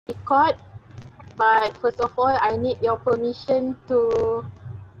record, but first of all, I need your permission to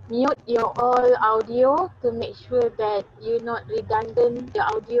mute your all audio to make sure that you're not redundant the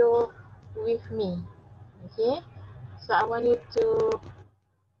audio with me. Okay, so I want you to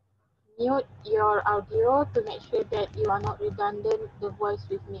mute your audio to make sure that you are not redundant the voice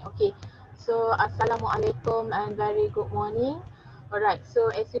with me. Okay, so assalamualaikum and very good morning. Alright, so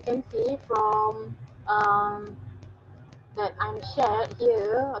as you can see from that I'm shared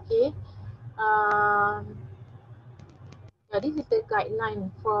here, okay, um, yeah, this is the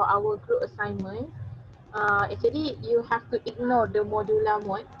guideline for our group assignment. Actually, you have to ignore the modular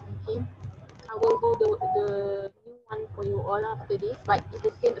mode. Okay, I will do the new one for you all after this, but it's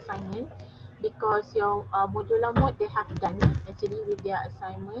the same assignment because your modular mode they have done actually with their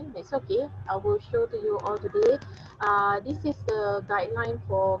assignment. That's okay. I will show to you all today. This is the guideline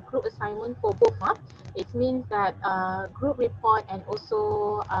for group assignment for both. It means that group report and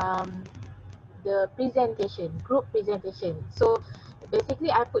also the presentation, group presentation. So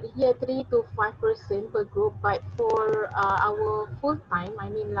basically I put here 3 to 5% per group, but for our full time, I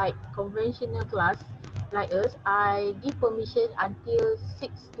mean like conventional class like us, I give permission until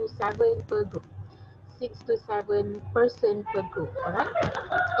 6 to 7 per group. 6 to 7 person per group. Alright.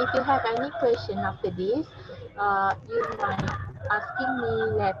 If you have any question after this, you might asking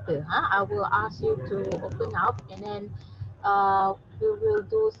me later. I will ask you to open up and then we will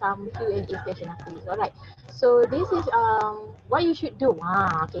do some Q&A session after this. Alright. So this is what you should do.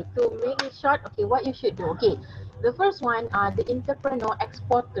 Okay. To make it short, okay, what you should do. Okay. The first one, the entrepreneur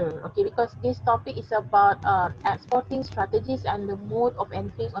exporter. Okay, because this topic is about exporting strategies and the mode of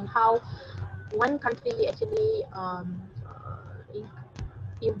entry on how one country actually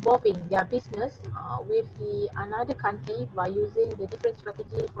involving their business with the another country by using the different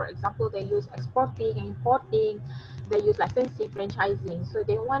strategy. For example, they use exporting, importing, they use licensing, franchising. So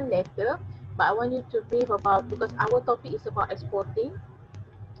they want later, but I want you to brief about because our topic is about exporting.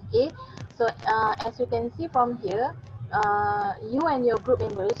 Okay, so as you can see from here, you and your group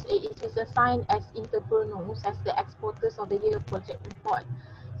members, it is assigned as entrepreneurs as the exporters of the year project report.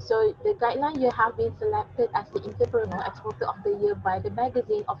 So the guideline, you have been selected as the entrepreneur exporter of the year by the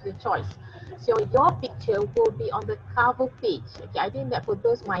magazine of your choice. So your picture will be on the cover page. Okay, I think that for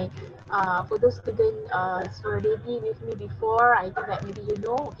those students already with me before, I think that maybe you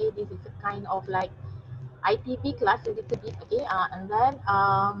know. Okay, this is a kind of like ITB class a little bit. Okay, and then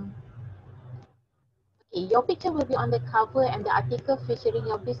okay, your picture will be on the cover and the article featuring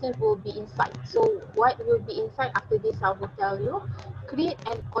your business will be inside. So what will be inside after this I will tell you. Create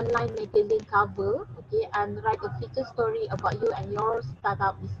an online magazine cover, okay, and write a feature story about you and your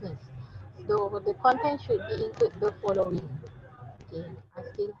startup business. So the content should be include the following. Okay, I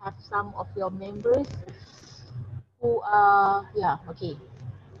still have some of your members who are, yeah, okay.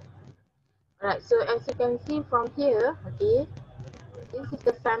 Alright, so as you can see from here, okay, this is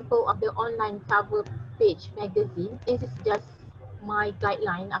the sample of the online cover page magazine. This is just my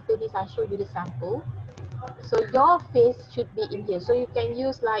guideline. After this, I'll show you the sample. So your face should be in here. So you can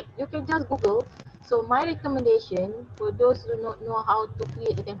use like, you can just Google. So my recommendation for those who don't know how to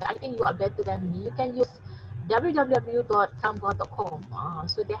create the template, I think you are better than me. You can use www.canva.com.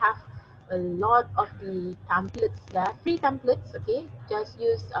 So they have a lot of the templates there, free templates. Okay, just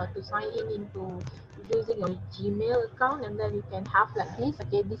use to sign in into using your Gmail account, and then you can have like this.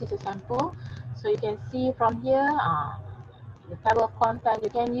 Okay, this is a sample. So you can see from here the table of content. You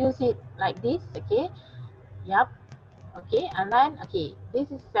can use it like this. Okay, yep. Okay, and then okay,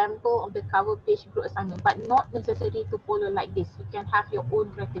 this is sample of the cover page group assignment, but not necessary to follow like this. You can have your own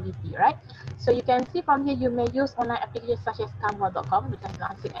creativity, right? So you can see from here, you may use online applications such as canva.com, which is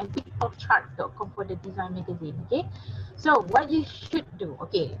classic, and pictofchart.com for the design magazine. Okay, so what you should do,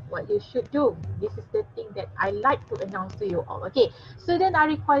 okay, what you should do, this is the thing that I like to announce to you all. Okay, so then I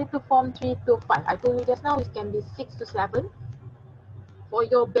require to form 3 to 5. I told you just now it can be 6 to 7 for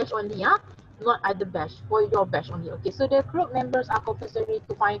your batch only, not other batch, for your batch only. Okay, so the group members are compulsory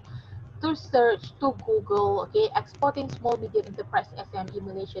to find, to search, to Google, okay, exporting small medium enterprise SME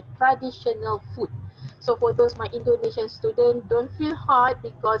Malaysia traditional food. So for those my Indonesian students, don't feel hard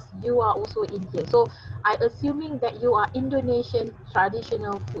because you are also in here. So I assuming that you are Indonesian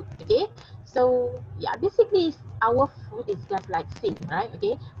traditional food, okay? So yeah, basically our food is just like same, right?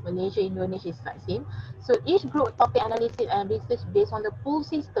 Okay, Malaysia, Indonesia is like same. So each group topic analysis and research based on the pool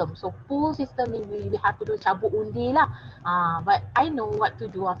system. So pool system we have to do cabut undi lah. But I know what to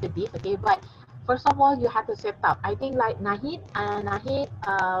do after this. Okay, but first of all you have to set up. I think like Nahid,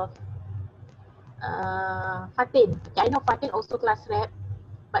 Fatin. Okay, I know Fatin also class rep,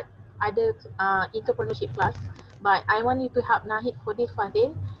 but other entrepreneurship class. But I want you to help Nahid for this,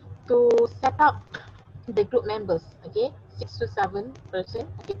 Fatin. to set up the group members, okay, 6 to 7 person,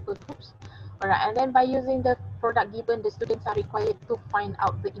 okay, per groups. Alright, and then by using the product given, the students are required to find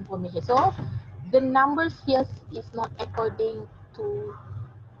out the information. So the numbers here is not according to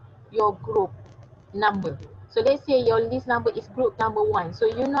your group number. So let's say your list number is group number 1. So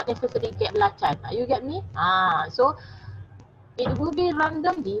you not necessarily get belacan. You get me? So it will be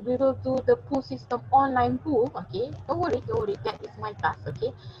randomly. We will do the pool system online pool. Okay. Don't worry. That is my task.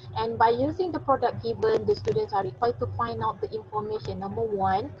 Okay. And by using the product given, the students are required to find out the information. Number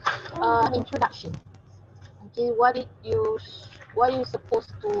 1, introduction. Okay, what you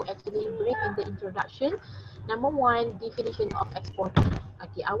supposed to actually bring in the introduction. Number 1, definition of exporting.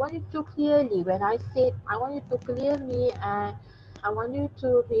 Okay, I want you to clearly, when I said I want you to clearly and I want you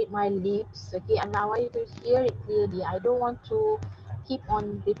to read my lips, okay, and I want you to hear it clearly. I don't want to keep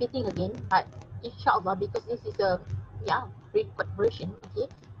on repeating again, but inshallah, because this is a record version, okay,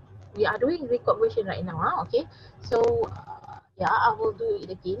 we are doing record version right now, okay. So I will do it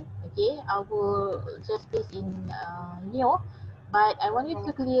again, okay. I will just paste in Neo, but I want you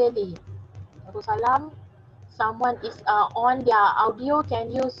to clearly. Salam, someone is on their audio.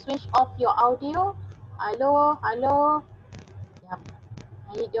 Can you switch off your audio? Hello. Yep.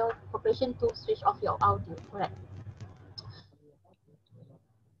 I need your cooperation to switch off your audio. Correct.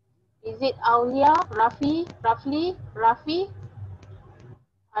 Is it Aulia, Rafi?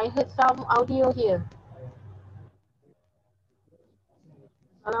 I heard some audio here.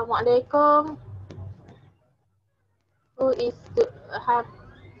 Assalamualaikum. Who is to have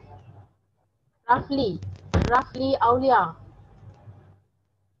Roughly Aulia.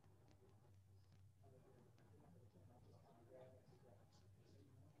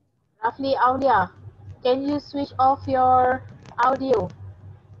 Roughly Aulia. Can you switch off your audio?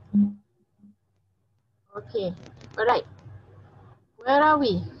 Okay. Alright. Where are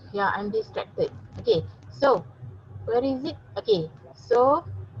we? Yeah, I'm distracted. Okay. So, where is it? Okay. So,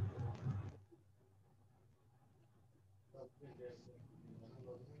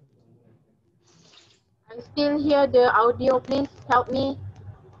 I still hear the audio. Please help me.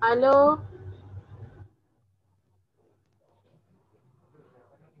 Hello?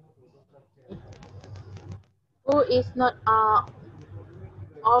 Who is not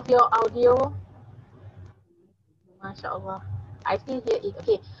off your audio? MashaAllah. I still hear it.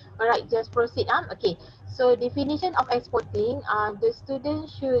 Okay. Alright, just proceed. Okay. So definition of exporting, the student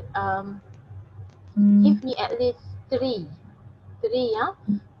should give me at least three.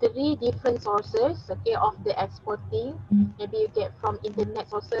 Three different sources, okay, of the exporting. Maybe you get from internet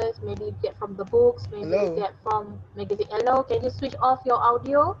sources, maybe you get from the books, maybe you get from magazine. Hello, can you switch off your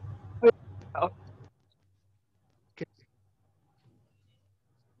audio?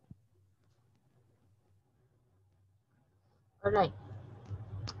 Alright.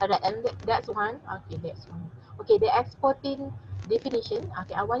 Alright, and that's one. Okay, that's one. Okay, the exporting definition.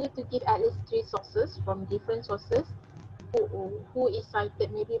 Okay, I want you to give at least three sources from different sources. Who is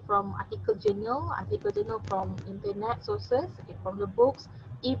cited maybe from article journal from internet sources, okay, from the books,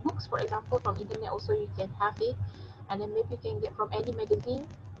 e-books, for example, from internet also you can have it, and then maybe you can get from any magazine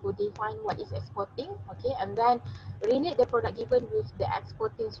to define what is exporting, okay, and then relate the product given with the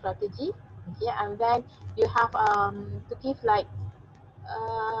exporting strategy, okay, and then you have to give like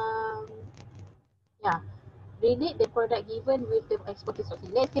um, yeah, relate the product given with the exporting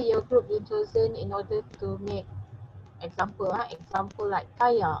strategy. Let's say your group been chosen in order to make example like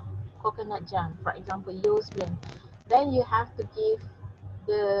kaya, coconut jam, for example, Yo's blend. Then you have to give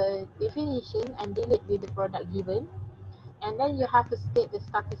the definition and relate with the product given. And then you have to state the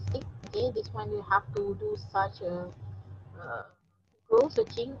statistic. Okay, this one you have to do such a Google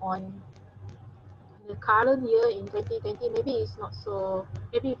searching on the current year in 2020. Maybe it's not so,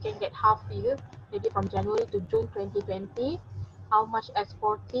 maybe you can get half year, maybe from January to June 2020. How much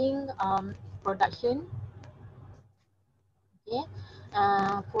exporting production, okay,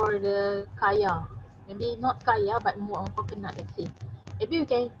 for the kaya, maybe not kaya but more on coconut, let's say. Maybe you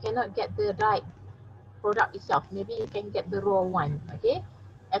cannot get the right product itself, maybe you can get the raw one, okay,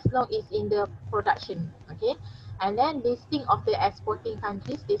 as long as in the production, okay. And then listing of the exporting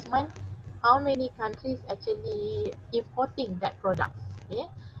countries this month, how many countries actually importing that product, okay,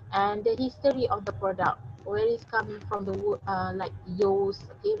 and the history of the product, where is coming from the like Yo's,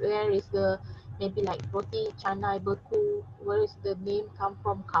 okay, where is the maybe like roti canai beku, where is the name come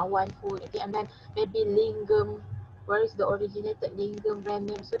from, kawan food, okay, and then maybe lingam, where is the originated lingam brand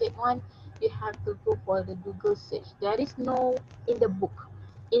name. So that one you have to go for the Google search. There is no in the book.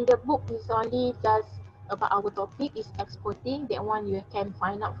 In the book is only just about our topic is exporting. That one you can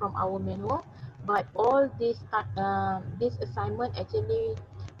find out from our manual. But all this assignment actually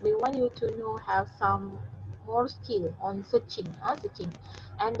we want you to know, have some more skill on searching,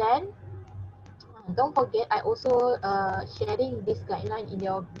 and then don't forget, I also sharing this guideline in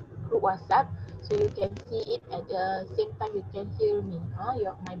your group WhatsApp, so you can see it at the same time you can hear me,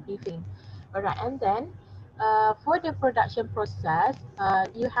 my briefing. Alright, and then for the production process,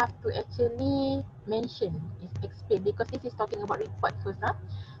 you have to actually mention, explain, because this is talking about report first.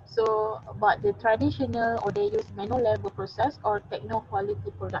 So about the traditional, or they use manual level process or techno quality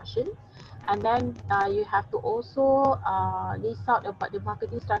production. And then you have to also list out about the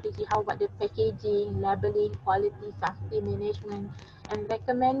marketing strategy, how about the packaging, labeling, quality, safety management, and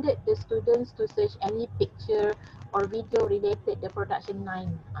recommended the students to search any picture or video related the production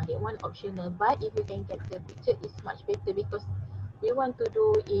line. That one optional, but if you can get the picture, it's much better, because we want to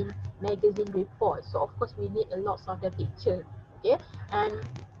do in magazine report. So of course we need a lot of the picture. Okay, and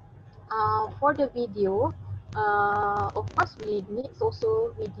for the video, of course we need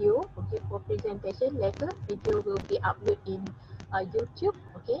also video, okay, for presentation. Later video will be uploaded in YouTube,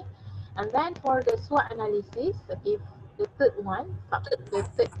 okay. And then for the SWOT analysis, okay, the third one, the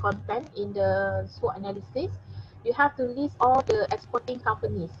third content in the SWOT analysis, you have to list all the exporting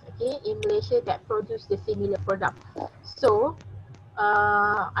companies, okay, in Malaysia that produce the similar product. So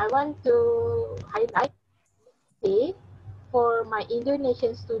I want to highlight, say, for my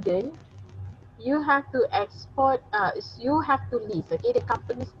Indonesian student, you have to export, you have to list, okay, the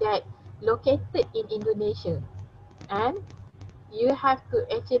companies that located in Indonesia, and you have to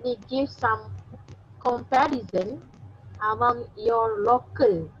actually give some comparison among your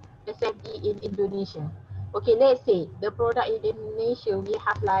local SME in Indonesia. Okay, let's say the product in Indonesia, we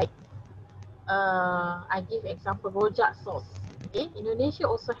have like, I give example, rojak sauce. Okay, Indonesia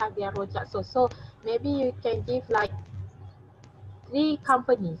also have their rojak sauce. So maybe you can give like 3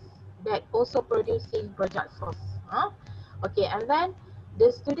 companies that also producing rojak sauce. Okay, and then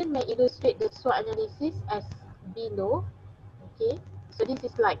the student may illustrate the SWOT analysis as below. Okay, so this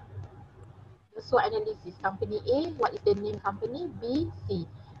is like the SWOT analysis. Company A, what is the name company? B, C,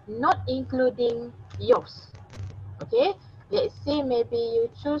 not including yours. Okay, let's say maybe you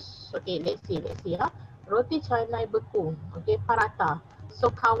choose, okay, let's see, roti canai bekung, okay, paratha. So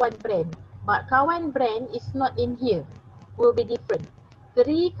kawan brand, but kawan brand is not in here, will be different.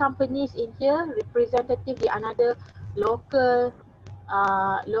 3 companies in here, representative di another local,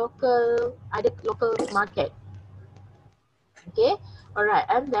 local market. Okay, alright,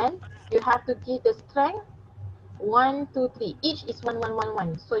 and then you have to give the strength 1, 2, 3. Each is 1, 1, 1,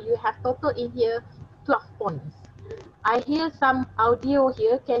 1. So you have total in here 12 points. I hear some audio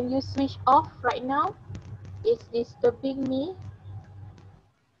here. Can you switch off right now? It's disturbing me.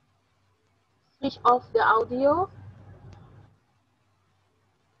 Switch off the audio.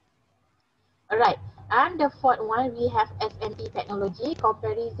 Alright. And the fourth one, we have SME technology,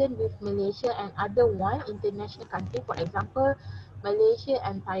 comparison with Malaysia and other one international country. For example, Malaysia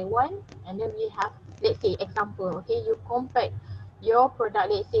and Taiwan. And then we have, let's say, example, okay, you compare your product,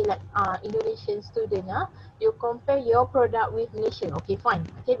 let's say like Indonesian student, you compare your product with Malaysia. Okay, fine.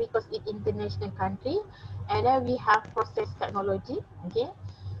 Okay, because it's international country. And then we have process technology, okay.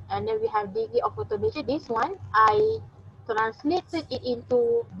 And then we have degree of automation. This one, I translated it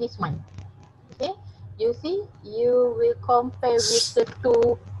into this one. Okay, you see, you will compare with the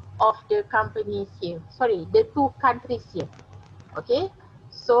 2 of the companies here. Sorry, the 2 countries here. Okay,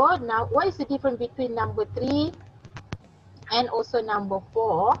 so now what is the difference between number 3 and also number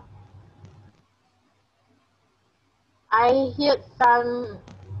 4? I heard some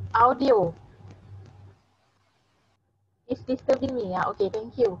audio. It's disturbing me. Okay,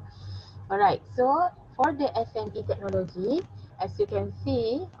 thank you. Alright, so for the SME technology, as you can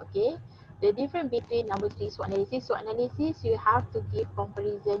see, okay, the difference between number 3 SWOT analysis. SWOT analysis, you have to give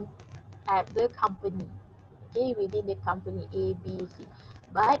comparison at the company, okay, within the company A, B, C.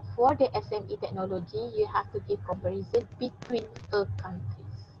 But for the SME technology, you have to give comparison between a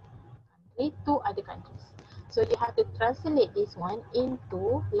countries, to other countries. So you have to translate this one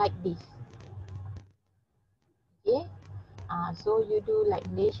into like this, okay. So you do like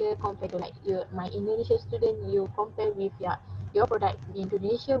Malaysia compared to like my Indonesia student, you compare with your product in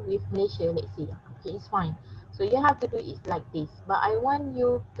Indonesia with Malaysia, let's say. Okay, it's fine. So you have to do it like this. But I want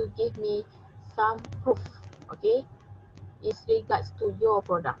you to give me some proof, okay, is regards to your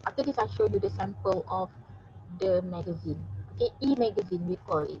product. After this, I show you the sample of the magazine. Okay, e-magazine we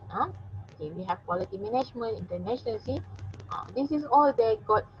call it. Okay, we have quality management, international. See, this is all they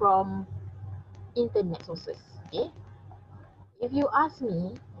got from internet sources. Okay, if you ask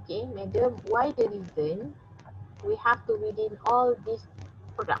me, okay, madam, why the reason we have to within all this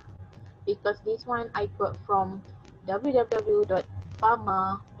product? Because this one I got from www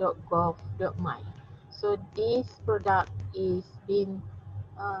pharma.gov.my. So this product is being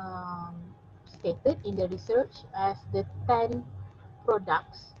stated in the research as the 10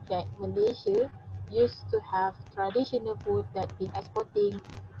 products that Malaysia used to have traditional food that been exporting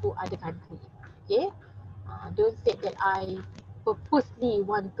to other country. Okay, don't say that I purposely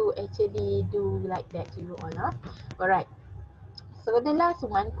want to actually do like that to you all. Alright. So the last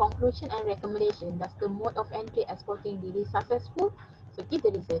one, conclusion and recommendation. Does the mode of entry exporting really successful? So give the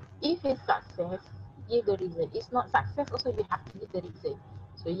reason. If it's success, give the reason. It's not success, also you have to give the reason.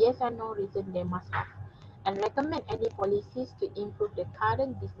 So yes and no reason they must have. And recommend any policies to improve the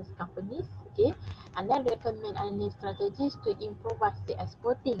current business companies. Okay. And then recommend any strategies to improvise the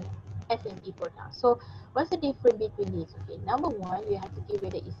exporting SME products. So what's the difference between these? Okay. Number one, you have to give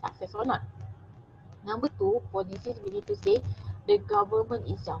whether it's success or not. Number two, policies we need to say the government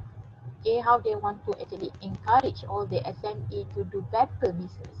itself. Okay, how they want to actually encourage all the SME to do better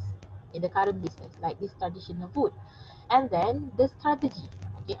business in the current business, like this traditional food. And then the strategy,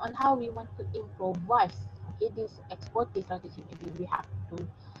 okay, on how we want to improvise, okay, this exporting strategy. Maybe we have to,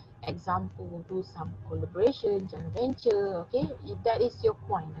 example, do some collaboration, joint venture, okay, that is your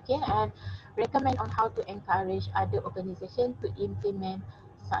point, okay, and recommend on how to encourage other organizations to implement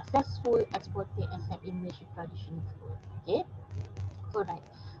successful exporting SME Malaysia traditional food, okay. So right,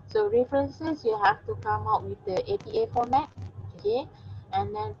 so references you have to come out with the APA format, okay,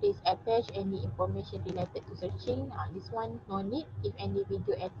 and then please attach any information related to searching. This one no need if any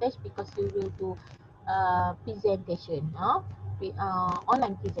video attached because we will do presentation,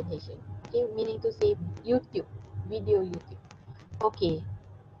 online presentation, okay, meaning to say YouTube, video YouTube, okay.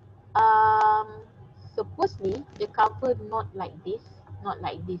 Supposedly the cover not like this, not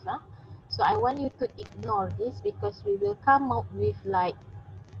like this, so I want you to ignore this because we will come out with, like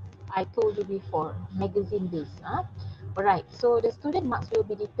I told you before, magazine based. Alright, so the student marks will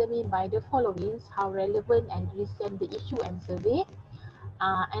be determined by the following: how relevant and recent the issue and survey,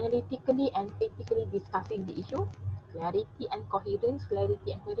 analytically and critically discussing the issue, clarity and coherence.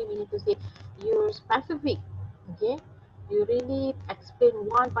 Clarity and coherence meaning to say you're specific, okay? You really explain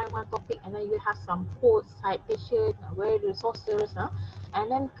one by one topic, and then you have some quotes, citation, where the sources,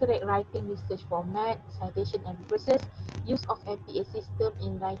 and then correct writing research format, citation and references, use of FPA system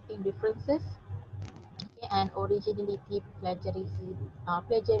in writing references, okay, and originality,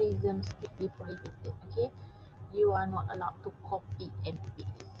 plagiarism strictly prohibited, okay? You are not allowed to copy and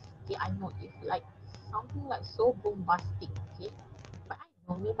paste. Okay, I know if like something like so bombastic, okay, but I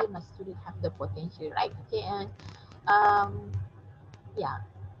know maybe my student have the potential, right? Okay, and yeah,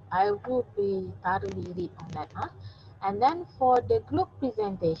 I will be thoroughly read on that, and then for the group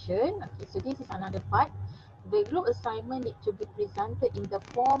presentation, okay, so this is another part. The group assignment need to be presented in the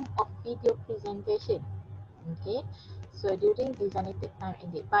form of video presentation, okay, so during designated time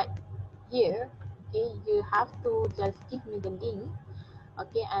and date. But here, okay, you have to just give me the link,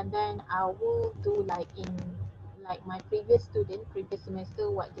 okay, and then I will do like in, like my previous student previous semester,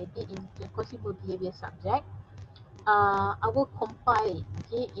 what they did in the consumer behavior subject. I will compile it,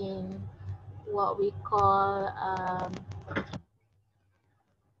 okay, in what we call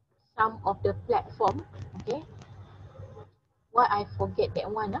some of the platform, okay. Why I forget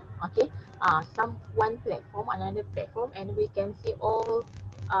that one, okay. Some one platform, another platform, and we can see all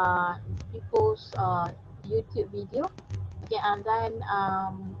people's YouTube video, okay, and then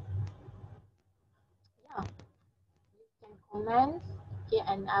yeah, you can comment, okay,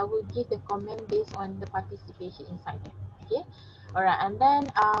 and I will give the comment based on the participation inside there, okay. Alright, and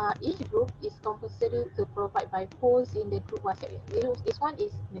then each group is compulsory to provide by post in the group WhatsApp. This one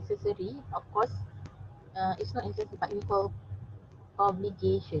is necessary, of course. It's not necessary, but we call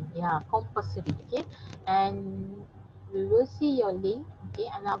obligation, yeah, compulsory, okay. And we will see your link, okay,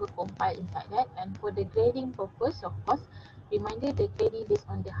 and I will compile inside that. And for the grading purpose, of course, reminder the grading based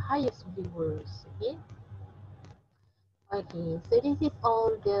on the highest viewers, okay. Okay, so this is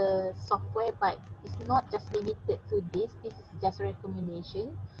all the software, but it's not just limited to this. This is just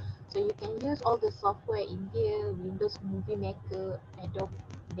recommendation. So you can use all the software in here: Windows Movie Maker,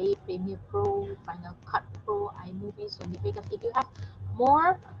 Adobe Premiere Pro, Final Cut Pro, iMovie, Sony Vegas. If you have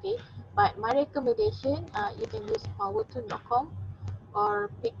more, okay. But my recommendation, you can use powertoon.com or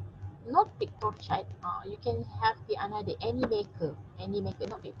not PictoChat. You can have the another Anymaker,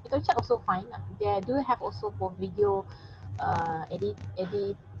 not PictoChat also fine. They do have also for video edit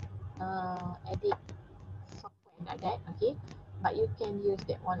software like that, okay. But you can use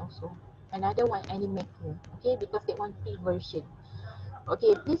that one also. Another one, Anymaker, okay, because that one free version.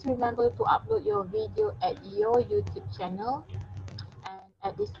 Okay, please remember to upload your video at your YouTube channel, and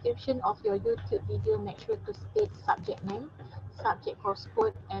at description of your YouTube video, make sure to state subject name, subject course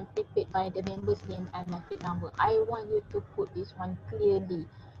code and prepared by the member's name and method number. I want you to put this one clearly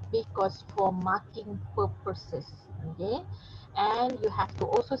because for marking purposes, okay? And you have to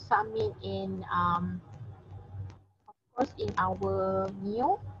also submit in of course in our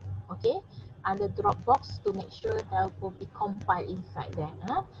new, okay, under Dropbox to make sure that will be compiled inside there.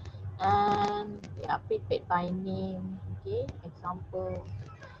 Huh? And they are prepared by name, okay, example.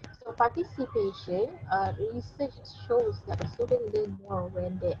 So participation, research shows that students learn more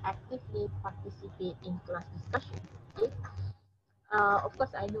when they actively participate in class discussion. Okay? Of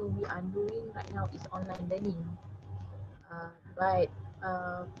course, I know we are doing right now is online learning, but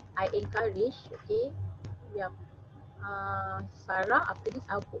uh, I encourage, okay, yeah, Sarah, after this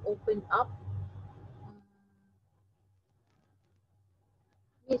I will open up.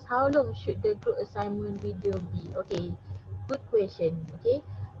 Yes, how long should the group assignment video be? Okay, good question. Okay,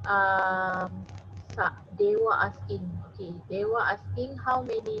 they were asking. Okay, they were asking how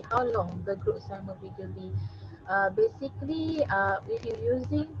long the group assignment video be. Basically, if you're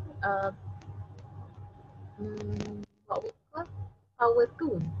using what we call our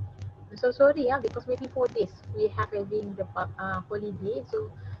tool. So sorry, because maybe 4 days we have having the holiday,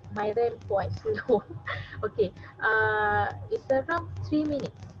 so my RAM quite slow. Okay, it's around 3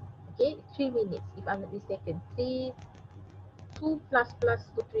 minutes. Okay, 3 minutes if I'm not mistaken. 2 plus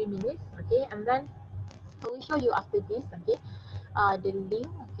to 3 minutes. Okay, and then I will show you after this. Okay, the link.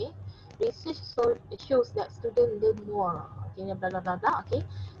 Okay, research shows that students learn more. Okay, blah blah blah blah. Okay,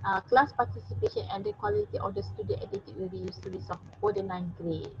 class participation and the quality of the student attitude will be used to resolve for the 9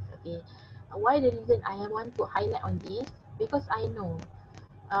 grades. Okay, why the reason I want to highlight on this, because I know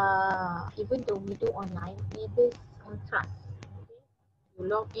even though we do online, we base on trust. Okay, you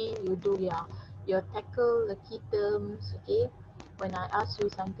log in, you do your tackle the key terms. Okay, when I ask you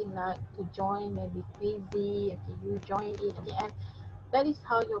something like to join maybe quizzy, okay, you join it. Okay, and that is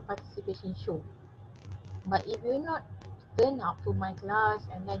how your participation show. But if you not turn up to my class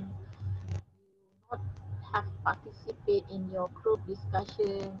and then you not have participate in your group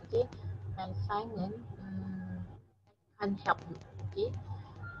discussion, okay, and assignment, can't help you. Okay,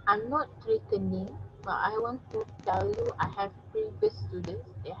 I'm not threatening, but I want to tell you I have previous students,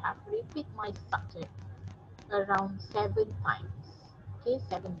 they have repeat my subject around 7 times. Okay,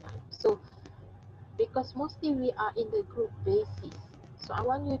 7 times. So because mostly we are in the group basis, so I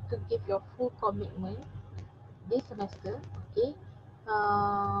want you to give your full commitment this semester, okay,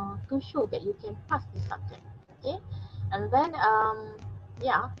 to show that you can pass the subject, okay, and then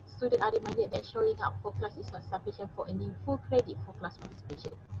yeah, students are reminded that showing up for class is not sufficient for earning full credit for class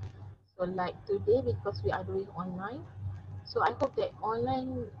participation. So like today, because we are doing online, so I hope that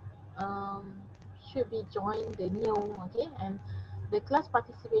online um, should be joined the new, okay, and the class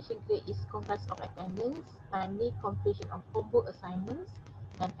participation grade is comprised of attendance, timely completion of homework assignments,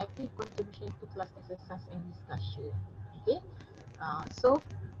 and active contribution to class exercise and discussion. Okay, so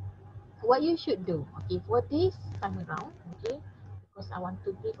what you should do, okay, for this time around, okay, because I want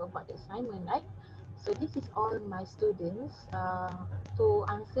to brief about the assignment, right? So this is all my students to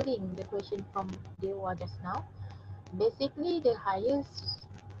answering the question from Dewa just now. Basically, the highest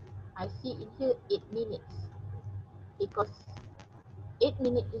I see in here 8 minutes, because 8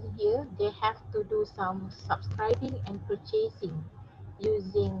 minutes in here they have to do some subscribing and purchasing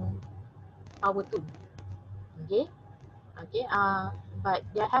using our tool. Okay, okay. But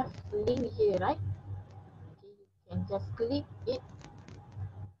they have link here, right? Okay, you can just click it.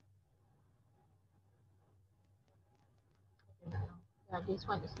 Yeah, this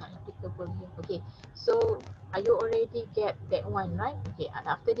one is not applicable here. Okay, so are you already get that one, right? Okay, and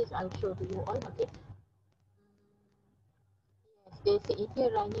after this I'll show to you all. Okay, yes, they say in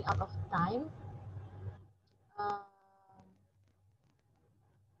here running out of time. Um,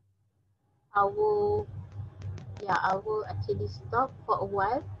 I will, yeah, I will actually stop for a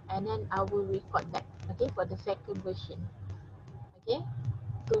while and then I will record back. Okay, for the second version. Okay,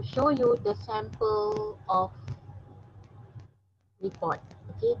 to show you the sample of report.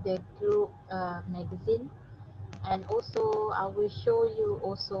 Okay, the group magazine, and also I will show you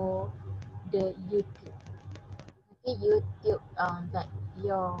also the YouTube. Okay, YouTube that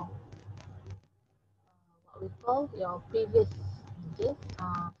your what we call your previous, okay,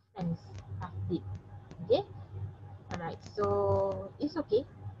 friends have did. Okay, alright. So it's okay.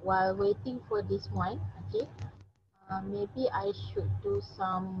 While waiting for this one, okay, maybe I should do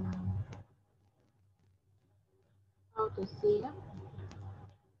some, how to say,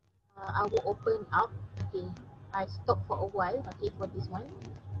 I will open up. Okay, I stop for a while. Okay, for this one,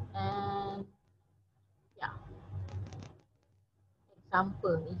 and yeah,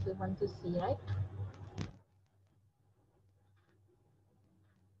 example if you want to see, right?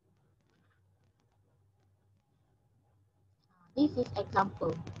 This is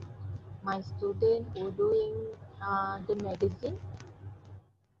example. My student who doing the magazine.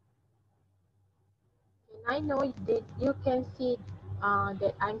 Can I know that you can see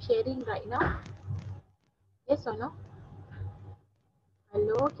that I'm sharing right now? Yes or no?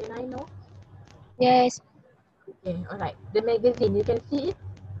 Hello, can I know? Yes. Okay, alright. The magazine, you can see it?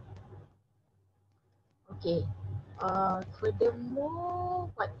 Okay.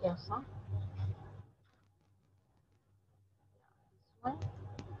 Furthermore, what else? This one, this one.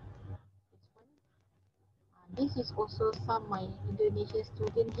 This is also some my Indonesian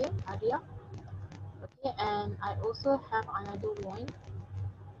student here, Arya. Okay, and I also have another one.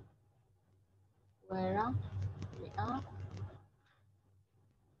 Where we are.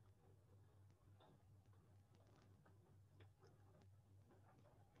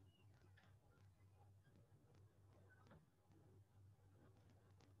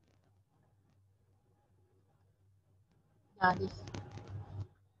 Yeah,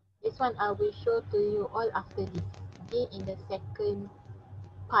 this one I will show to you all after this. Okay, in the second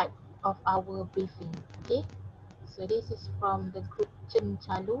part of our briefing. Okay, so this is from the group Chen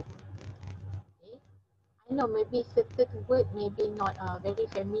Chalu. Okay, I know maybe certain word maybe not very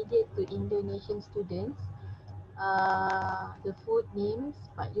familiar to Indonesian students. The food names,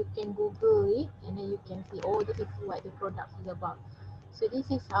 but you can Google it and then you can see, oh, this is what the product is about. So this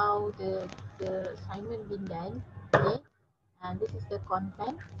is how the assignment been done. Okay, and this is the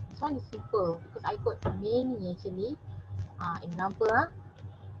content. This one is simple because I got many actually. Example,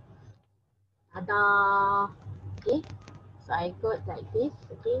 ada. Okay, so I got like this.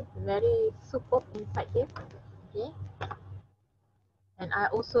 Okay, very superb inside here. Okay, and I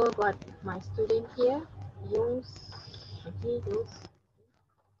also got my student here use. Okay, use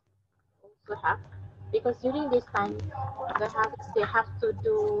also have because during this time they have to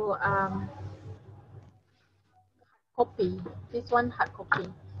do copy. This one hard copy.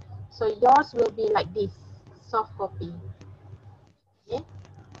 So yours will be like this, soft copy. Okay,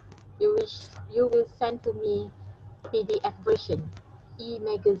 you will send to me PDF version,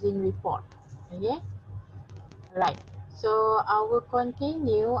 e-magazine report. Okay, right. So I will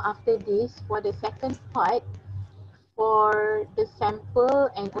continue after this for the second part for the sample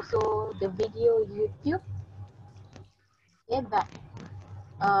and also the video YouTube. Okay, that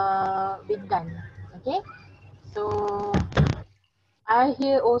been done. Okay, so I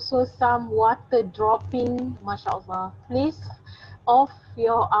hear also some water dropping. MashaAllah. Please off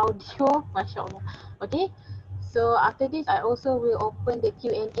your audio. MashaAllah. Okay. So after this, I also will open the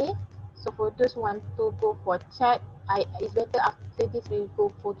Q&A. So for those who want to go for chat, it's better after this we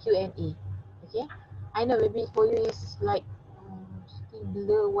go for Q&A. Okay. I know maybe for you is like still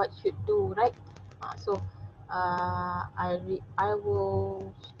blur what should do, right? I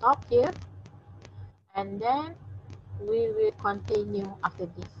will stop here and then we will continue after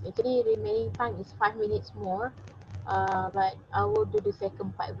this. Actually, remaining time is 5 minutes more, but I will do the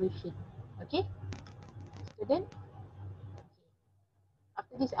second part version. Okay, student.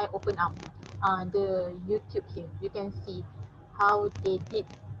 After this, I open up the YouTube here. You can see how they did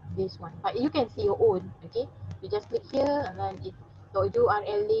this one, but you can see your own. Okay, you just click here and then if your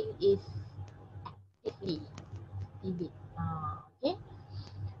URL link is actively activate. Okay,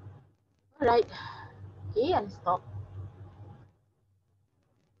 alright. Okay, and stop.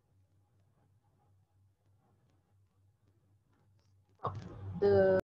 Stop the